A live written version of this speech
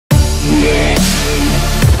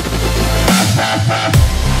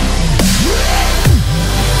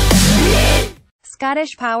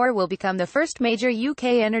Scottish Power will become the first major UK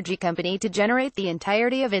energy company to generate the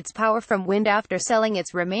entirety of its power from wind after selling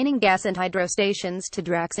its remaining gas and hydro stations to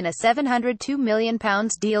Drax in a £702 million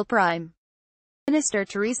deal. Prime Minister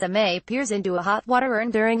Theresa May peers into a hot water urn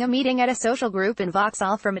during a meeting at a social group in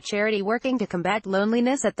Vauxhall from a charity working to combat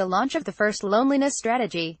loneliness at the launch of the first loneliness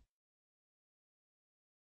strategy.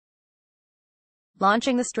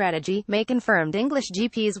 Launching the strategy, May confirmed English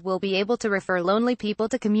GPs will be able to refer lonely people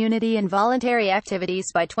to community and voluntary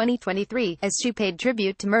activities by 2023, as she paid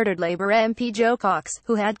tribute to murdered Labour MP Jo Cox,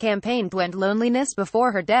 who had campaigned to end loneliness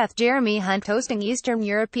before her death. Jeremy Hunt hosting Eastern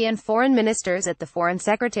European foreign ministers at the Foreign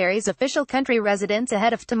Secretary's official country residence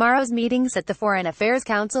ahead of tomorrow's meetings at the Foreign Affairs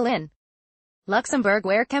Council in Luxembourg,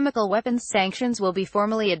 where chemical weapons sanctions will be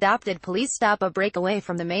formally adopted. Police stop a breakaway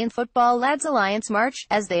from the main Football Lads Alliance march,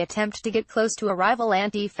 as they attempt to get close to a rival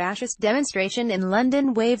anti-fascist demonstration in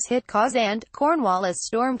London. Waves hit Cause and Cornwall as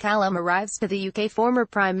Storm Callum arrives to the UK. Former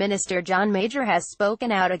Prime Minister John Major has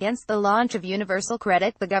spoken out against the launch of Universal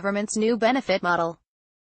Credit, the government's new benefit model,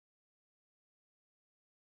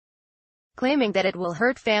 claiming that it will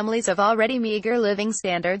hurt families of already meager living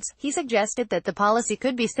standards. He suggested that the policy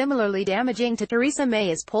could be similarly damaging to Theresa May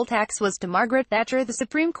as poll tax was to Margaret Thatcher. The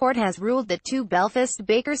Supreme Court has ruled that two Belfast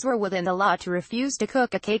bakers were within the law to refuse to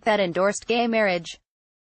cook a cake that endorsed gay marriage.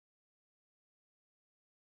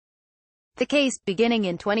 The case, beginning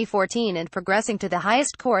in 2014 and progressing to the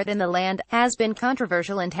highest court in the land, has been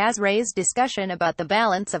controversial and has raised discussion about the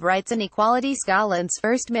balance of rights and equality. Scotland's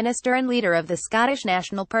First Minister and leader of the Scottish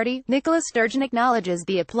National Party, Nicola Sturgeon, acknowledges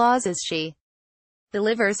the applause as she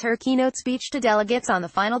delivers her keynote speech to delegates on the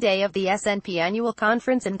final day of the SNP annual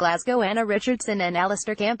conference in Glasgow. Anna Richardson and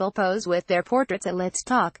Alistair Campbell pose with their portraits at Let's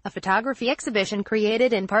Talk, a photography exhibition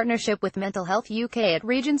created in partnership with Mental Health UK at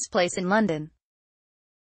Regent's Place in London.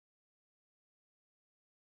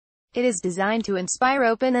 It is designed to inspire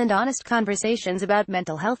open and honest conversations about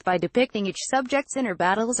mental health by depicting each subject's inner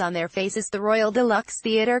battles on their faces. The Royal Deluxe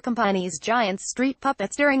Theatre Company's giant street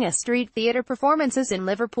puppets during a street theatre performances in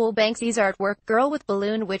Liverpool. Banksy's artwork, Girl with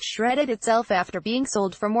Balloon, which shredded itself after being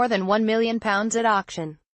sold for more than £1 million at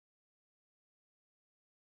auction.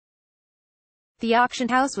 The auction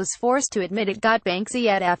house was forced to admit it got Banksy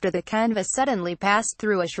yet after the canvas suddenly passed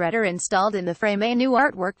through a shredder installed in the frame. A new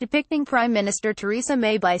artwork depicting Prime Minister Theresa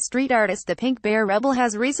May by street artist The Pink Bear Rebel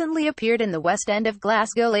has recently appeared in the West End of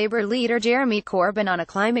Glasgow. Labour leader Jeremy Corbyn on a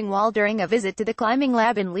climbing wall during a visit to the climbing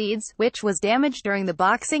lab in Leeds, which was damaged during the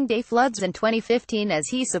Boxing Day floods in 2015, as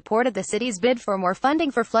he supported the city's bid for more funding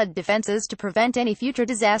for flood defences to prevent any future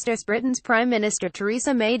disasters. Britain's Prime Minister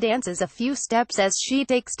Theresa May dances a few steps as she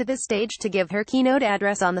takes to the stage to give her keynote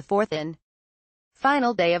address on the fourth and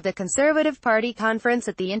final day of the Conservative Party conference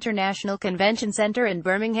at the International Convention Centre in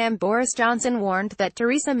Birmingham. Boris Johnson warned that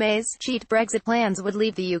Theresa May's cheat Brexit plans would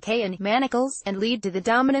leave the UK in manacles and lead to the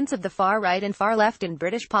dominance of the far right and far left in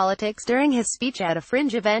British politics. During his speech at a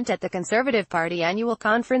fringe event at the Conservative Party annual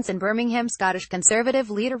conference in Birmingham, Scottish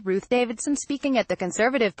Conservative leader Ruth Davidson speaking at the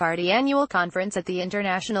Conservative Party annual conference at the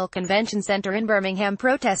International Convention Centre in Birmingham,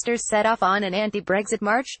 protesters set off on an anti-Brexit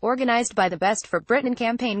march, organised by the Best for Britain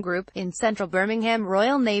campaign group. In central Birmingham,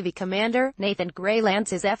 Royal Navy Commander Nathan Gray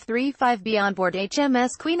lands his F-35B on board HMS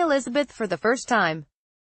Queen Elizabeth for the first time.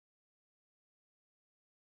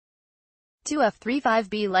 Two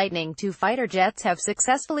F-35B Lightning II fighter jets have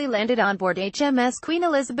successfully landed on board HMS Queen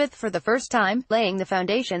Elizabeth for the first time, laying the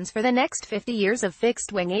foundations for the next 50 years of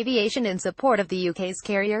fixed-wing aviation in support of the UK's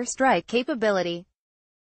carrier strike capability.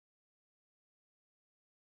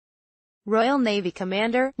 Royal Navy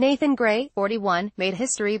Commander Nathan Gray, 41, made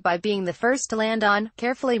history by being the first to land on,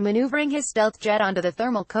 carefully maneuvering his stealth jet onto the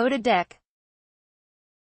thermal-coated deck.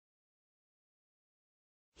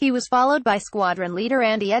 He was followed by squadron leader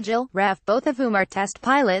Andy Edgell, RAF, both of whom are test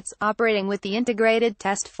pilots, operating with the Integrated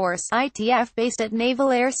Test Force (ITF) based at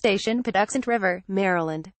Naval Air Station Patuxent River,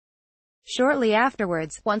 Maryland. Shortly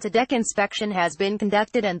afterwards, once a deck inspection has been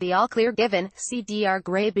conducted and the all-clear given, CDR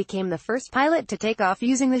Gray became the first pilot to take off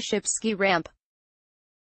using the ship's ski ramp.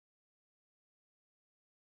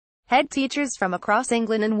 Head teachers from across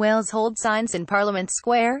England and Wales hold signs in Parliament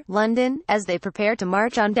Square, London, as they prepare to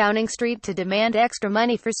march on Downing Street to demand extra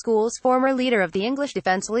money for schools. Former leader of the English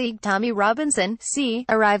Defence League Tommy Robinson, C.,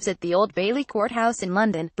 arrives at the Old Bailey Courthouse in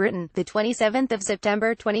London, Britain, the 27th of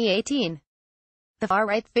September 2018. The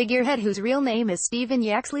far-right figurehead, whose real name is Stephen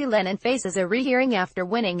Yaxley Lennon, faces a rehearing after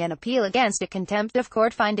winning an appeal against a contempt of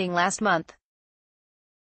court finding last month.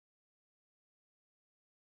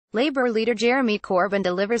 Labour leader Jeremy Corbyn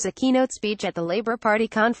delivers a keynote speech at the Labour Party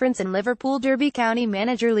conference in Liverpool. Derby County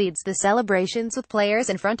manager leads the celebrations with players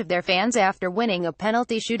in front of their fans after winning a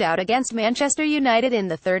penalty shootout against Manchester United in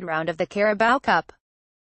the third round of the Carabao Cup.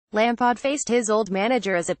 Lampard faced his old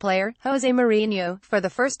manager as a player, Jose Mourinho, for the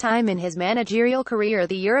first time in his managerial career.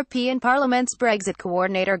 The European Parliament's Brexit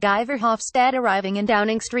coordinator Guy Verhofstadt arriving in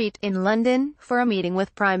Downing Street, in London, for a meeting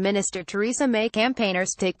with Prime Minister Theresa May.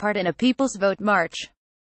 Campaigners take part in a People's Vote march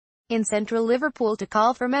in central Liverpool to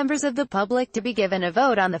call for members of the public to be given a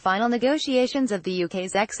vote on the final negotiations of the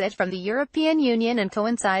UK's exit from the European Union, and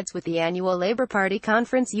coincides with the annual Labour Party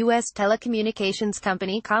conference. US telecommunications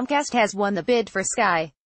company Comcast has won the bid for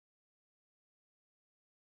Sky.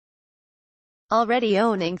 Already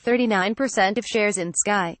owning 39% of shares in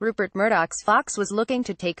Sky, Rupert Murdoch's Fox was looking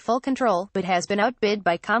to take full control, but has been outbid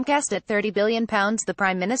by Comcast at £30 billion. The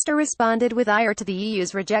Prime Minister responded with ire to the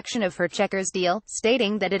EU's rejection of her Chequers deal,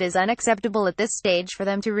 stating that it is unacceptable at this stage for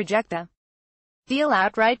them to reject the deal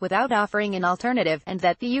outright without offering an alternative, and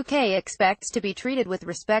that the UK expects to be treated with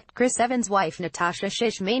respect. Chris Evans' wife Natasha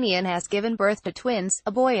Shishmanian has given birth to twins,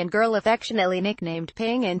 a boy and girl affectionately nicknamed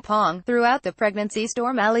Ping and Pong. Throughout the pregnancy,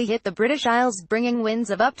 Storm Ali hit the British Isles, bringing winds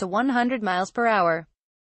of up to 100 miles per hour.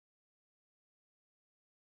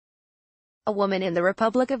 A woman in the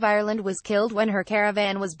Republic of Ireland was killed when her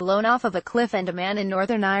caravan was blown off of a cliff, and a man in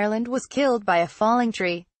Northern Ireland was killed by a falling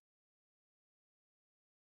tree.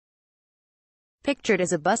 Pictured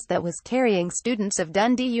as a bus that was carrying students of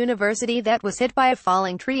Dundee University that was hit by a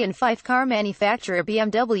falling tree in Fife. Car manufacturer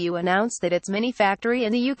BMW announced that its Mini factory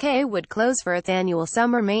in the UK would close for its annual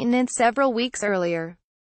summer maintenance several weeks earlier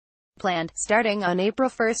planned, starting on April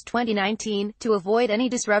 1, 2019, to avoid any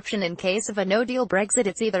disruption in case of a no-deal Brexit.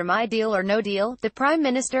 It's either my deal or no deal, the Prime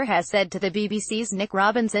Minister has said to the BBC's Nick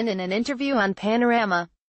Robinson in an interview on Panorama.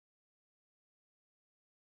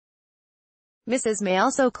 Mrs. May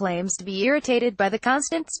also claims to be irritated by the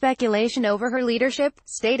constant speculation over her leadership,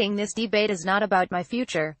 stating, "This debate is not about my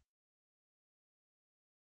future.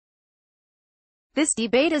 This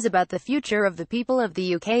debate is about the future of the people of the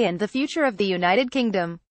UK and the future of the United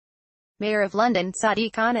Kingdom." Mayor of London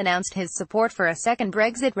Sadiq Khan announced his support for a second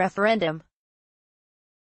Brexit referendum.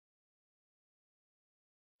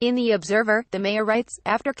 In The Observer, the mayor writes,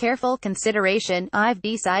 "After careful consideration, I've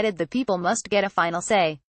decided the people must get a final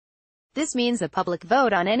say. This means a public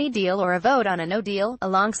vote on any deal or a vote on a no deal,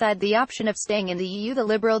 alongside the option of staying in the EU." The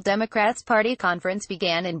Liberal Democrats' party conference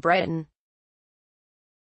began in Brighton.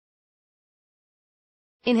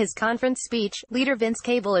 In his conference speech, leader Vince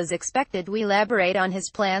Cable is expected to elaborate on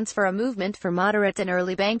his plans for a movement for moderates. An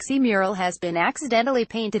early Banksy mural has been accidentally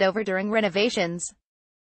painted over during renovations.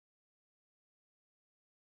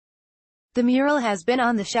 The mural has been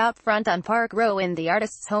on the shop front on Park Row in the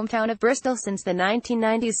artist's hometown of Bristol since the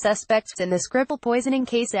 1990s. Suspects in the Skripal poisoning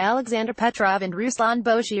case Alexander Petrov and Ruslan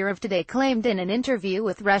Boshirov today claimed in an interview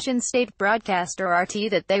with Russian state broadcaster RT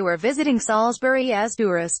that they were visiting Salisbury as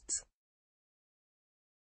tourists,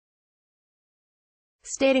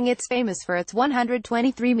 stating it's famous for its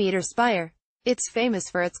 123-meter spire. It's famous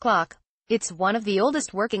for its clock. It's one of the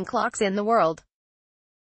oldest working clocks in the world.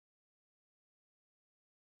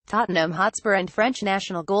 Tottenham Hotspur and French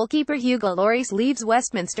national goalkeeper Hugo Lloris leaves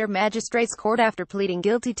Westminster Magistrates Court after pleading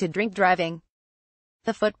guilty to drink driving.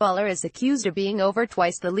 The footballer is accused of being over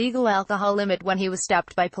twice the legal alcohol limit when he was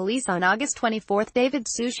stopped by police on August 24. David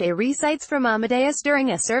Suchet recites from Amadeus during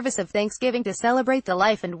a service of Thanksgiving to celebrate the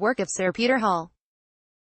life and work of Sir Peter Hall.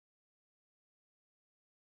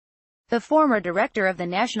 The former director of the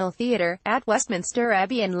National Theatre, at Westminster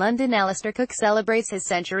Abbey in London, Alistair Cook, celebrates his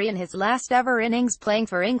century in his last-ever innings playing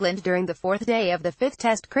for England during the fourth day of the fifth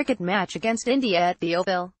Test cricket match against India at the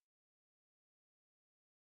Oval.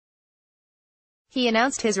 He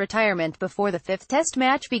announced his retirement before the fifth Test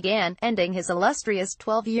match began, ending his illustrious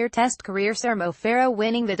 12-year Test career. Sir Mo Farah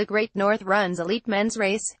winning the Great North Run's elite men's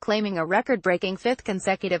race, claiming a record-breaking fifth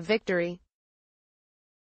consecutive victory.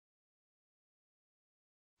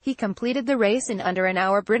 He completed the race in under an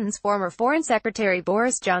hour. Britain's former Foreign Secretary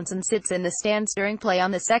Boris Johnson sits in the stands during play on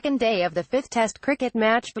the second day of the fifth Test cricket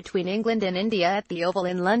match between England and India at the Oval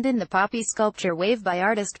in London. The poppy sculpture wave by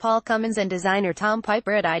artist Paul Cummins and designer Tom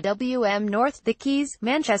Piper at IWM North, The Keys,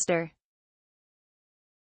 Manchester.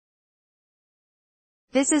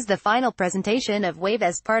 This is the final presentation of Wave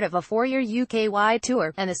as part of a 4-year UK-wide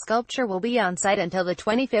tour, and the sculpture will be on site until the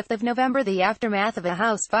 25th of November. The aftermath of a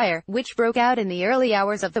house fire, which broke out in the early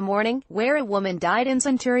hours of the morning, where a woman died in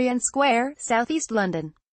Centurion Square, southeast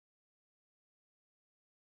London.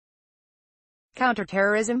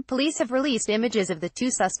 Counter-terrorism. Police have released images of the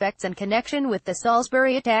two suspects in connection with the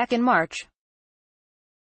Salisbury attack in March.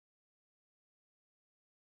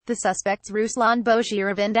 The suspects Ruslan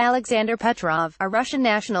Boshirov and Alexander Petrov are Russian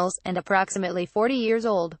nationals, and approximately 40 years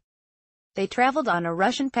old. They traveled on a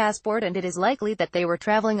Russian passport, and it is likely that they were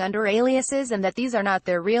traveling under aliases and that these are not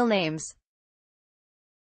their real names.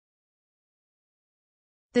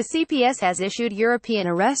 The CPS has issued European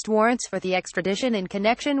arrest warrants for the extradition in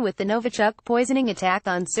connection with the Novichok poisoning attack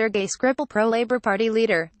on Sergei Skripal. Pro-Labour Party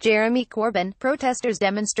leader Jeremy Corbyn. Protesters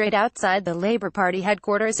demonstrate outside the Labour Party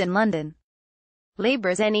headquarters in London.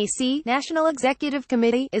 Labour's NEC National Executive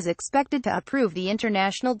Committee is expected to approve the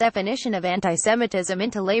international definition of anti-Semitism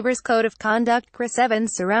into Labour's Code of Conduct. Chris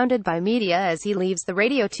Evans surrounded by media as he leaves the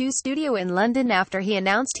Radio 2 studio in London after he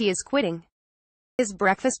announced he is quitting his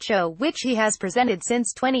breakfast show, which he has presented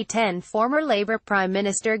since 2010. Former Labour Prime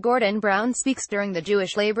Minister Gordon Brown speaks during the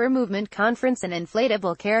Jewish Labour Movement Conference. An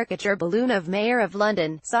inflatable caricature balloon of Mayor of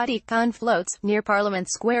London, Sadiq Khan, floats near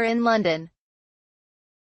Parliament Square in London.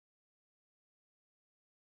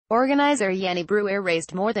 Organizer Yanni Brewer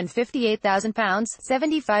raised more than £58,000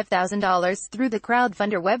 $75,000 through the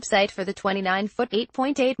crowdfunder website for the 29-foot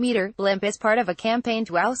 (8.8-meter) blimp as part of a campaign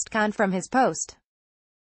to oust Khan from his post.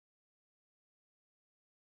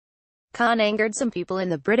 Khan angered some people in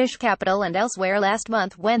the British capital and elsewhere last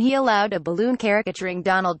month when he allowed a balloon caricaturing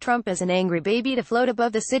Donald Trump as an angry baby to float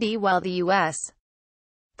above the city while the U.S.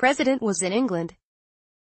 president was in England.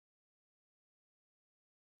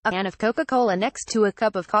 A can of Coca-Cola next to a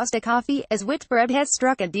cup of Costa Coffee, as Whitbread has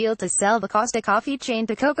struck a deal to sell the Costa Coffee chain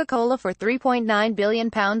to Coca-Cola for £3.9 billion.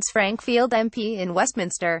 Frank Field MP in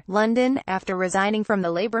Westminster, London, after resigning from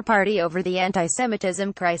the Labour Party over the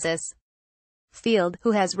anti-Semitism crisis. Field,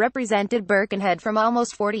 who has represented Birkenhead for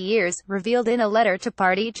almost 40 years, revealed in a letter to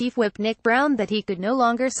party chief whip Nick Brown that he could no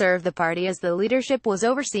longer serve the party as the leadership was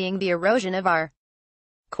overseeing the erosion of our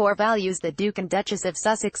core values. The Duke and Duchess of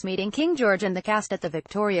Sussex meeting King George and the cast at the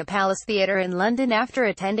Victoria Palace Theatre in London after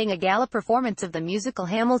attending a gala performance of the musical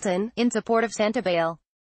Hamilton, in support of Santa Bail.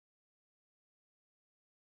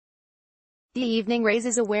 The evening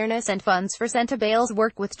raises awareness and funds for Santa Bail's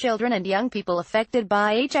work with children and young people affected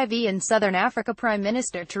by HIV in southern Africa. Prime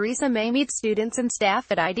Minister Theresa May meets students and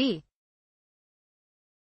staff at ID.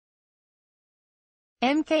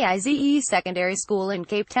 MKIZE Secondary School in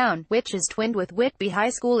Cape Town, which is twinned with Whitby High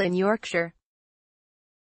School in Yorkshire.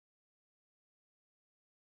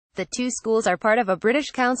 The two schools are part of a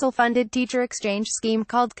British Council-funded teacher exchange scheme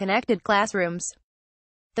called Connected Classrooms.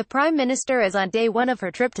 The Prime Minister is on day one of her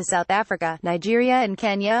trip to South Africa, Nigeria and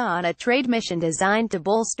Kenya on a trade mission designed to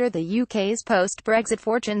bolster the UK's post-Brexit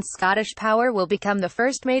fortunes. Scottish Power will become the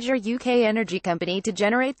first major UK energy company to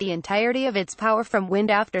generate the entirety of its power from wind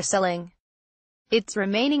after selling its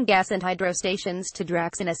remaining gas and hydro stations to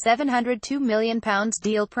Drax in a £702 million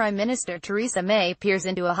deal. Prime Minister Theresa May peers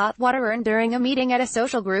into a hot water urn during a meeting at a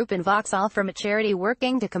social group in Vauxhall from a charity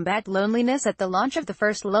working to combat loneliness at the launch of the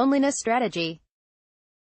first loneliness strategy.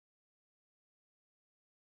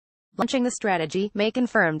 Launching the strategy, May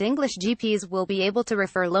confirmed English GPs will be able to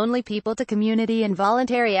refer lonely people to community and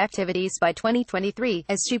voluntary activities by 2023,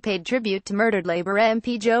 as she paid tribute to murdered Labour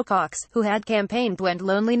MP Jo Cox, who had campaigned to end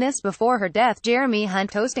loneliness before her death. Jeremy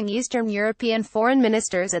Hunt hosting Eastern European foreign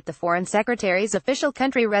ministers at the Foreign Secretary's official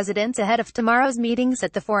country residence ahead of tomorrow's meetings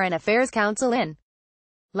at the Foreign Affairs Council in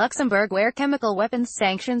Luxembourg, where chemical weapons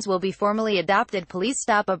sanctions will be formally adopted. Police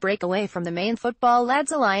stop a breakaway from the Maine Football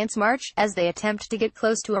Lads Alliance march, as they attempt to get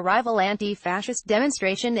close to a rival anti-fascist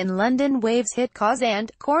demonstration in London. Waves hit Cause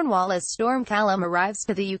and Cornwall as Storm Callum arrives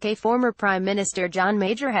to the UK. Former Prime Minister John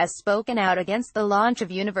Major has spoken out against the launch of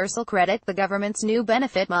Universal Credit, the government's new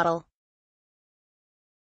benefit model,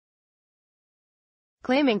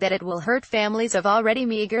 claiming that it will hurt families of already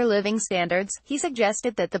meager living standards. He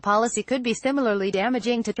suggested that the policy could be similarly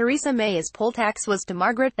damaging to Theresa May as poll tax was to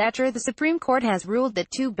Margaret Thatcher. The Supreme Court has ruled that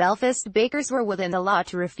two Belfast bakers were within the law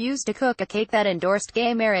to refuse to cook a cake that endorsed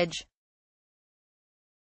gay marriage.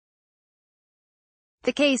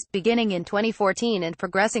 The case, beginning in 2014 and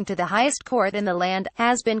progressing to the highest court in the land,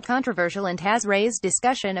 has been controversial and has raised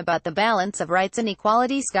discussion about the balance of rights and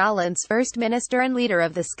equality. Scotland's First Minister and leader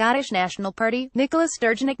of the Scottish National Party, Nicola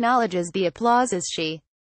Sturgeon, acknowledges the applause as she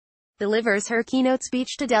delivers her keynote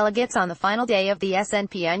speech to delegates on the final day of the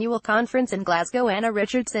SNP annual conference in Glasgow. Anna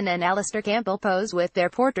Richardson and Alistair Campbell pose with their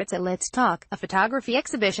portraits at Let's Talk, a photography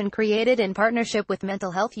exhibition created in partnership with Mental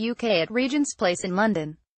Health UK at Regent's Place in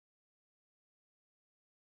London.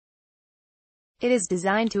 It is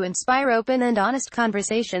designed to inspire open and honest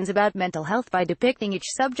conversations about mental health by depicting each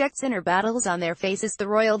subject's inner battles on their faces. The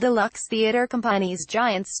Royal Deluxe Theatre Company's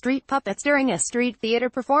giant street puppets during a street theatre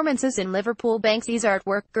performances in Liverpool. Banksy's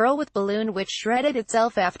artwork, Girl with Balloon, which shredded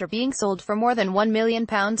itself after being sold for more than £1 million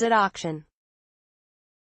at auction.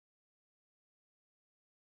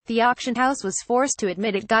 The auction house was forced to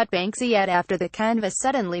admit it got Banksy yet after the canvas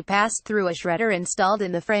suddenly passed through a shredder installed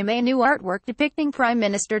in the frame. A new artwork depicting Prime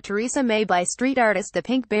Minister Theresa May by street artist the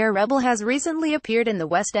Pink Bear Rebel has recently appeared in the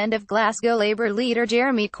West End of Glasgow. Labour leader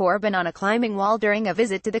Jeremy Corbyn on a climbing wall during a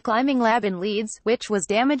visit to the climbing lab in Leeds, which was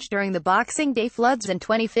damaged during the Boxing Day floods in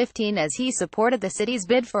 2015 as he supported the city's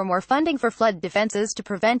bid for more funding for flood defences to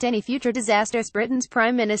prevent any future disasters. Britain's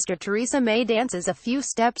Prime Minister Theresa May dances a few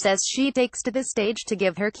steps as she takes to the stage to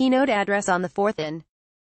give her keynote address on the fourth and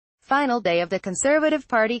final day of the Conservative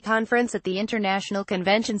Party conference at the International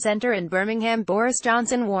Convention Centre in Birmingham. Boris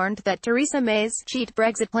Johnson warned that Theresa May's cheat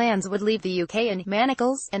Brexit plans would leave the UK in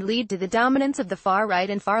manacles and lead to the dominance of the far right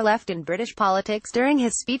and far left in British politics during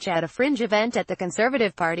his speech at a fringe event at the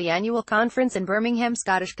Conservative Party annual conference in Birmingham.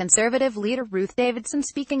 Scottish Conservative leader Ruth Davidson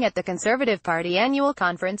speaking at the Conservative Party annual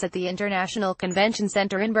conference at the International Convention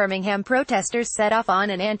Centre in Birmingham. Protesters set off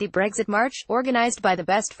on an anti-Brexit march, organised by the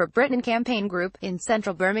Best for Britain campaign group, in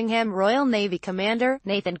central Birmingham. Royal Navy Commander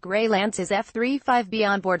Nathan Gray lands his F-35B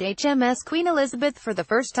on board HMS Queen Elizabeth for the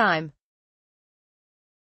first time.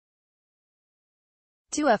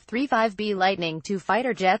 Two F-35B Lightning II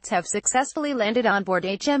fighter jets have successfully landed on board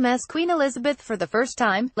HMS Queen Elizabeth for the first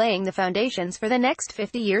time, laying the foundations for the next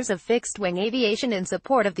 50 years of fixed-wing aviation in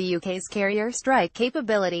support of the UK's carrier strike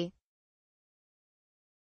capability.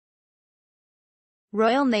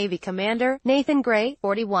 Royal Navy Commander Nathan Gray,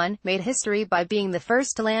 41, made history by being the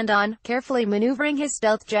first to land on, carefully maneuvering his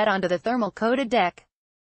stealth jet onto the thermal-coated deck.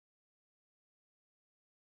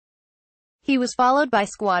 He was followed by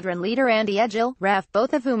squadron leader Andy Edgell, RAF,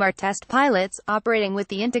 both of whom are test pilots, operating with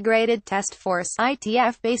the Integrated Test Force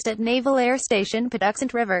 (ITF) based at Naval Air Station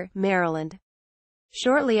Patuxent River, Maryland.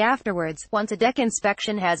 Shortly afterwards, once a deck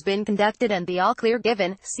inspection has been conducted and the all-clear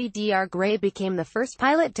given, CDR Gray became the first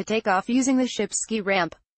pilot to take off using the ship's ski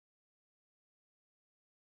ramp.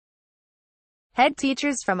 Head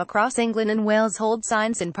teachers from across England and Wales hold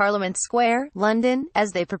signs in Parliament Square, London,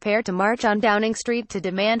 as they prepare to march on Downing Street to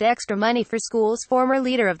demand extra money for schools. Former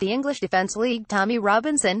leader of the English Defence League Tommy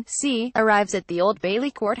Robinson, C., arrives at the Old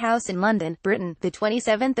Bailey Courthouse in London, Britain, the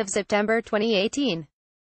 27th of September 2018.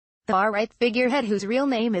 The far-right figurehead, whose real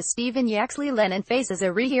name is Stephen Yaxley Lennon, faces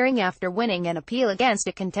a rehearing after winning an appeal against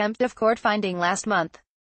a contempt of court finding last month.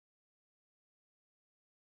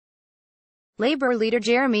 Labour leader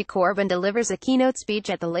Jeremy Corbyn delivers a keynote speech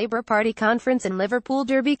at the Labour Party conference in Liverpool.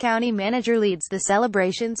 Derby County manager leads the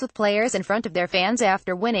celebrations with players in front of their fans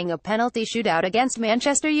after winning a penalty shootout against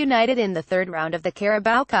Manchester United in the third round of the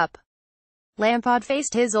Carabao Cup. Lampard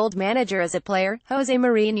faced his old manager as a player, Jose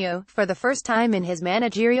Mourinho, for the first time in his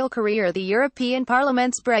managerial career. The European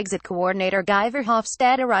Parliament's Brexit coordinator Guy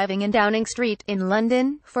Verhofstadt arriving in Downing Street, in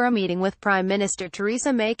London, for a meeting with Prime Minister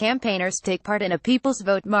Theresa May. Campaigners take part in a People's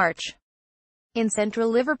Vote march in central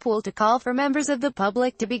Liverpool to call for members of the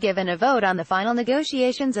public to be given a vote on the final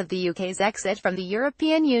negotiations of the UK's exit from the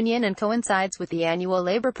European Union, and coincides with the annual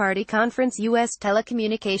Labour Party conference. US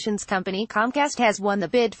telecommunications company Comcast has won the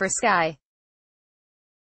bid for Sky,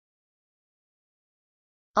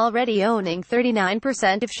 already owning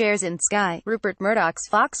 39% of shares in Sky. Rupert Murdoch's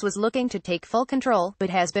Fox was looking to take full control, but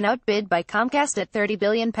has been outbid by Comcast at £30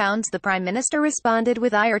 billion. The Prime Minister responded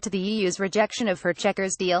with ire to the EU's rejection of her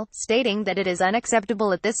Chequers deal, stating that it is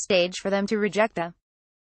unacceptable at this stage for them to reject a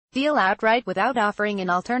deal outright without offering an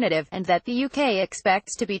alternative, and that the UK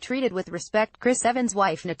expects to be treated with respect. Chris Evans'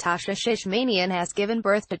 wife Natasha Shishmanian has given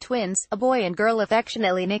birth to twins, a boy and girl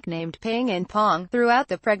affectionately nicknamed Ping and Pong. Throughout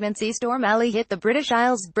the pregnancy, Storm Ali hit the British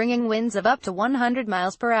Isles, bringing winds of up to 100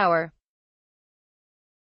 miles per hour.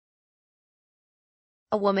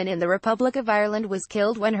 A woman in the Republic of Ireland was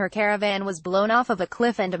killed when her caravan was blown off of a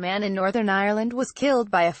cliff, and a man in Northern Ireland was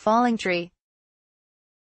killed by a falling tree.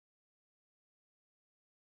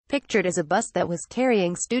 Pictured as a bus that was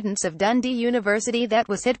carrying students of Dundee University that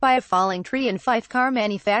was hit by a falling tree in Fife. Car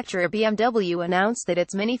manufacturer BMW announced that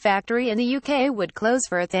its Mini factory in the UK would close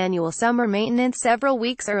for its annual summer maintenance several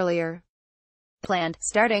weeks earlier planned,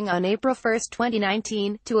 starting on April 1,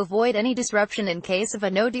 2019, to avoid any disruption in case of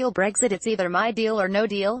a no-deal Brexit. It's either my deal or no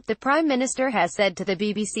deal, the Prime Minister has said to the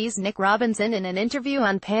BBC's Nick Robinson in an interview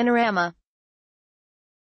on Panorama.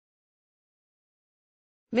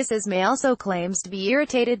 Mrs. May also claims to be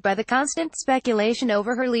irritated by the constant speculation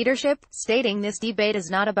over her leadership, stating, "This debate is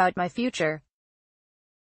not about my future.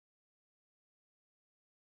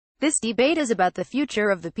 This debate is about the future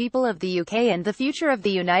of the people of the UK and the future of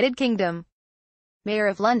the United Kingdom." Mayor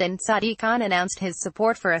of London Sadiq Khan announced his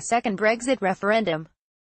support for a second Brexit referendum.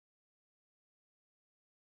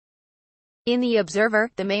 In The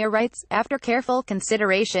Observer, the mayor writes, "After careful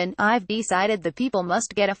consideration, I've decided the people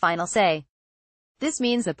must get a final say. This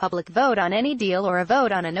means a public vote on any deal or a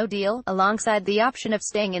vote on a no deal, alongside the option of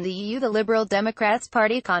staying in the EU. The Liberal Democrats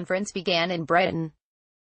Party conference began in Brighton.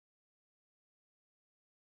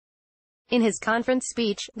 In his conference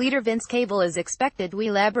speech, leader Vince Cable is expected to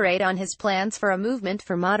elaborate on his plans for a movement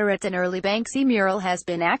for moderates. An early Banksy mural has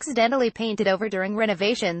been accidentally painted over during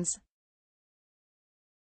renovations.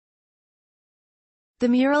 The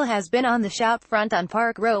mural has been on the shop front on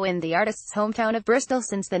Park Row in the artist's hometown of Bristol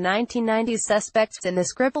since the 1990s. Suspects in the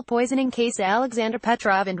Skripal poisoning case Alexander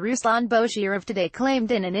Petrov and Ruslan Boshirov today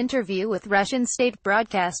claimed in an interview with Russian state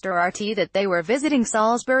broadcaster RT that they were visiting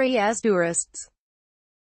Salisbury as tourists,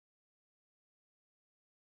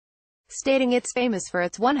 stating it's famous for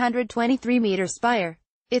its 123-meter spire.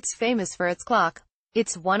 It's famous for its clock.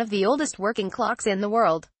 It's one of the oldest working clocks in the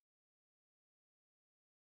world.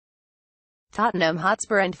 Tottenham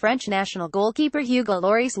Hotspur and French national goalkeeper Hugo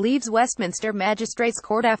Lloris leaves Westminster Magistrates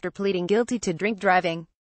Court after pleading guilty to drink driving.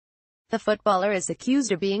 The footballer is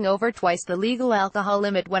accused of being over twice the legal alcohol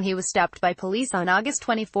limit when he was stopped by police on August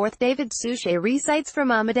 24. David Suchet recites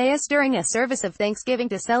from Amadeus during a service of thanksgiving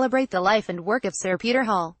to celebrate the life and work of Sir Peter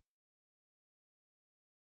Hall.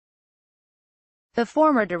 The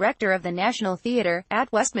former director of the National Theatre,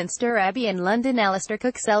 at Westminster Abbey in London, Alistair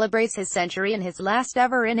Cook, celebrates his century in his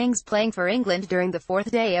last-ever innings playing for England during the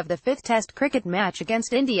fourth day of the fifth Test cricket match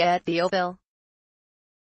against India at the Oval.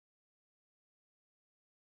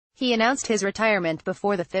 He announced his retirement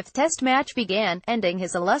before the fifth Test match began, ending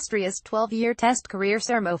his illustrious 12-year Test career.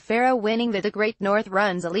 Sir Mo Farah winning the Great North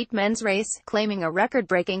Run's elite men's race, claiming a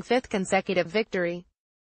record-breaking fifth consecutive victory.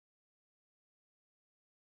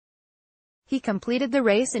 He completed the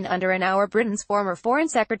race in under an hour. Britain's former Foreign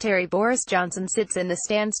Secretary Boris Johnson sits in the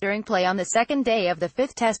stands during play on the second day of the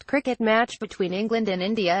fifth Test cricket match between England and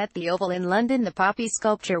India at the Oval in London. The poppy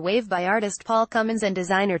sculpture wave by artist Paul Cummins and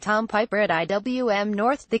designer Tom Piper at IWM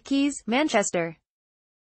North, The Quays, Manchester.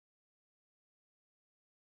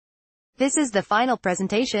 This is the final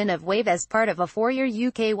presentation of Wave as part of a 4-year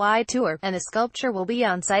UK-wide tour, and the sculpture will be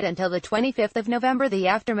on site until the 25th of November. The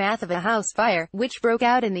aftermath of a house fire, which broke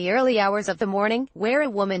out in the early hours of the morning, where a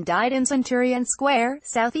woman died in Centurion Square,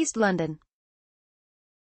 southeast London.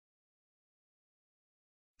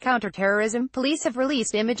 Counter-terrorism. Police have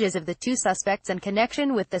released images of the two suspects in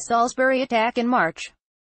connection with the Salisbury attack in March.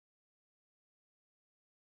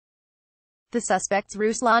 The suspects,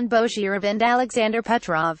 Ruslan Boshirov and Alexander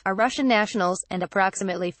Petrov, are Russian nationals, and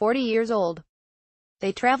approximately 40 years old.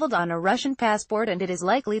 They traveled on a Russian passport, and it is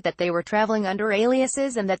likely that they were traveling under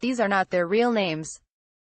aliases and that these are not their real names.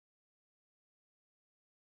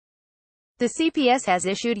 The CPS has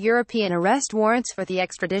issued European arrest warrants for the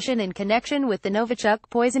extradition in connection with the Novichok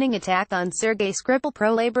poisoning attack on Sergei Skripal.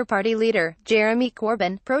 Pro-Labour Party leader Jeremy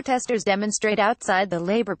Corbyn. Protesters demonstrate outside the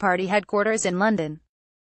Labour Party headquarters in London.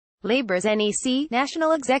 Labour's NEC,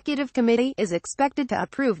 National Executive Committee, is expected to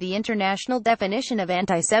approve the international definition of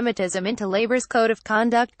anti-Semitism into Labour's Code of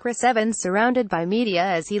Conduct. Chris Evans surrounded by media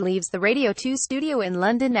as he leaves the Radio 2 studio in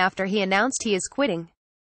London after he announced he is quitting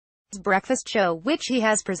his breakfast show, which he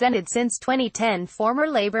has presented since 2010. Former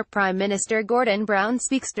Labour Prime Minister Gordon Brown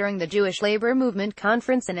speaks during the Jewish Labour Movement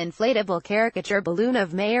Conference. An inflatable caricature balloon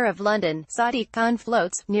of Mayor of London, Sadiq Khan,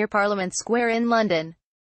 floats near Parliament Square in London.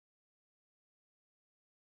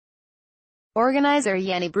 Organizer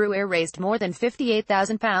Yanni Brewer raised more than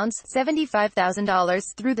 £58,000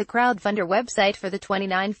 $75,000 through the crowdfunder website for the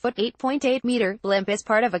 29-foot (8.8-meter) blimp as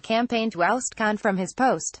part of a campaign to oust Khan from his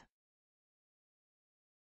post.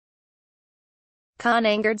 Khan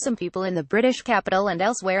angered some people in the British capital and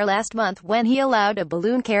elsewhere last month when he allowed a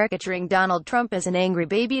balloon caricaturing Donald Trump as an angry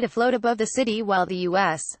baby to float above the city while the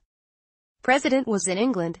U.S. president was in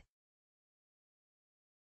England.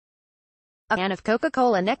 A can of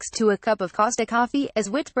Coca-Cola next to a cup of Costa Coffee, as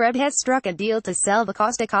Whitbread has struck a deal to sell the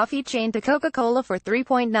Costa Coffee chain to Coca-Cola for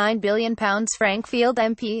 £3.9 billion. Frank Field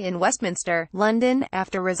MP in Westminster, London,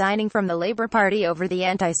 after resigning from the Labour Party over the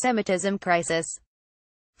anti-Semitism crisis.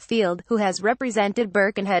 Field, who has represented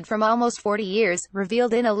Birkenhead for almost 40 years,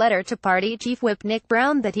 revealed in a letter to party chief whip Nick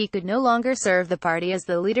Brown that he could no longer serve the party as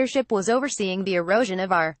the leadership was overseeing the erosion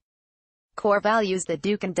of our core values. The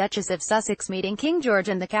Duke and Duchess of Sussex meeting King George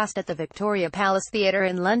and the cast at the Victoria Palace Theatre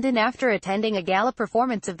in London after attending a gala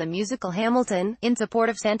performance of the musical Hamilton, in support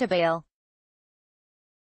of Santa Bale.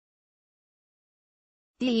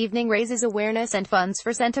 The evening raises awareness and funds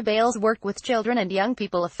for Santa Bale's work with children and young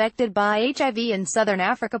people affected by HIV in Southern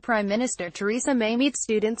Africa. Prime Minister Theresa May meets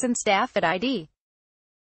students and staff at ID.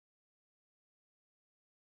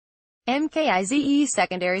 MKIZE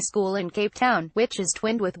Secondary School in Cape Town, which is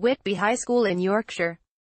twinned with Whitby High School in Yorkshire.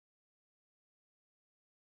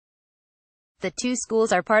 The two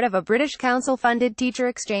schools are part of a British Council-funded teacher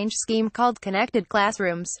exchange scheme called Connected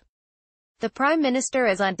Classrooms. The Prime Minister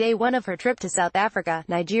is on day one of her trip to South Africa,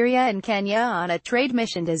 Nigeria and Kenya on a trade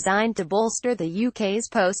mission designed to bolster the UK's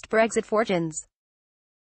post-Brexit fortunes.